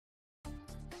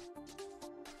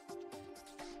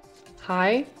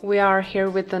Hi, we are here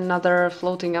with another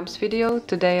Floating Apps video,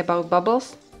 today about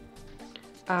bubbles.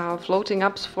 Floating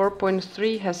Apps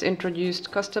 4.3 has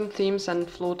introduced custom themes and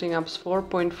Floating Apps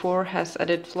 4.4 has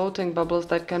added floating bubbles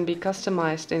that can be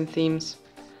customized in themes.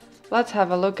 Let's have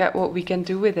a look at what we can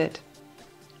do with it.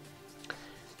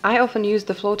 I often use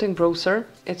the floating browser.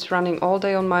 It's running all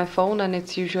day on my phone and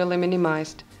it's usually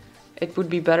minimized. It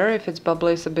would be better if its bubble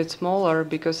is a bit smaller,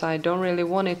 because I don't really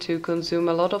want it to consume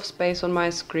a lot of space on my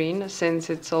screen,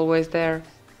 since it's always there.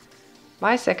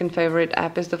 My second favorite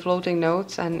app is the Floating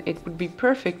Notes, and it would be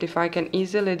perfect if I can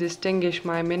easily distinguish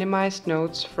my minimized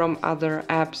notes from other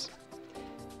apps.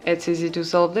 It's easy to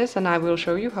solve this and I will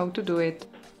show you how to do it.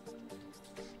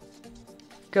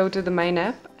 Go to the main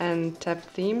app and tap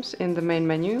Themes in the main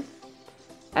menu.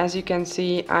 As you can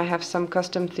see, I have some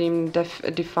custom theme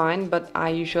defined, but I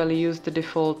usually use the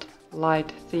default light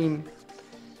theme.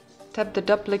 Tap the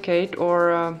duplicate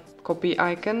or copy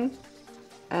icon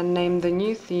and name the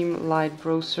new theme Light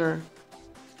Browser.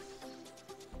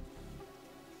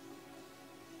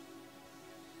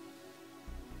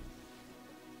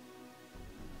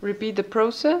 Repeat the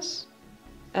process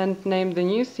and name the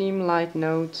new theme Light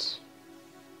Notes.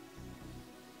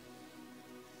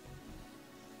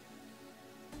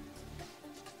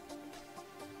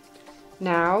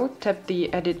 Now tap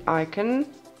the edit icon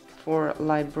for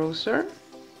Light Browser,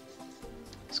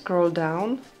 scroll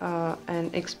down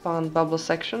and expand bubble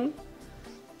section,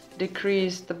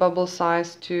 decrease the bubble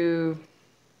size to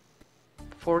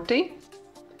 40,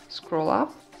 scroll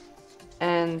up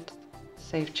and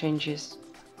save changes.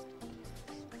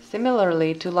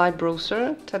 Similarly to Light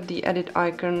Browser, tap the edit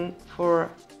icon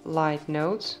for Light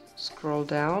Notes, scroll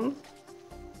down,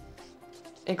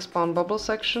 expand bubble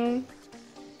section,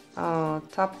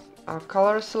 tap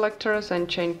color selectors and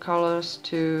change colors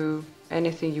to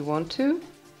anything you want to.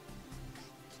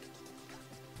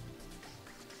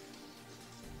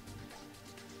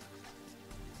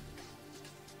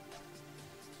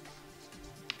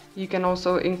 You can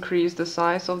also increase the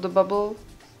size of the bubble.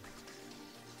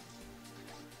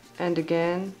 And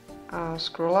again,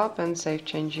 scroll up and save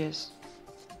changes.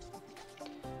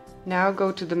 Now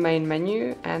go to the main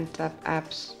menu and tap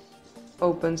Apps.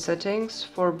 Open Settings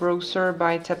for browser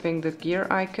by tapping the gear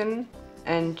icon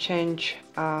and change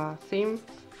theme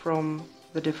from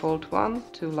the default one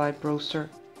to Light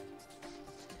Browser.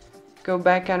 Go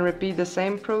back and repeat the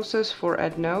same process for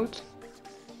Add Note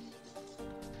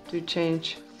to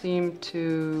change theme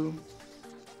to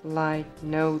Light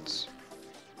Notes.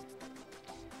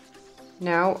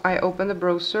 Now I open the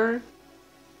browser,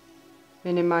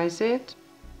 minimize it,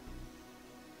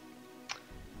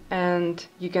 and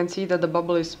you can see that the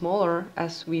bubble is smaller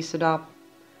as we set up.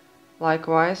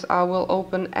 Likewise, I will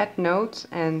open Add Notes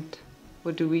and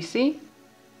what do we see?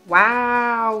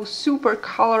 Wow, super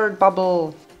colored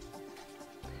bubble!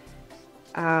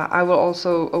 I will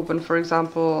also open, for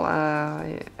example,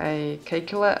 a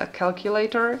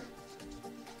calculator,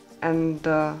 and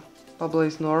the bubble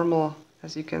is normal,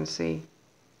 as you can see,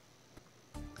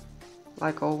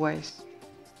 like always.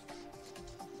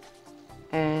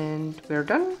 And we're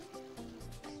done.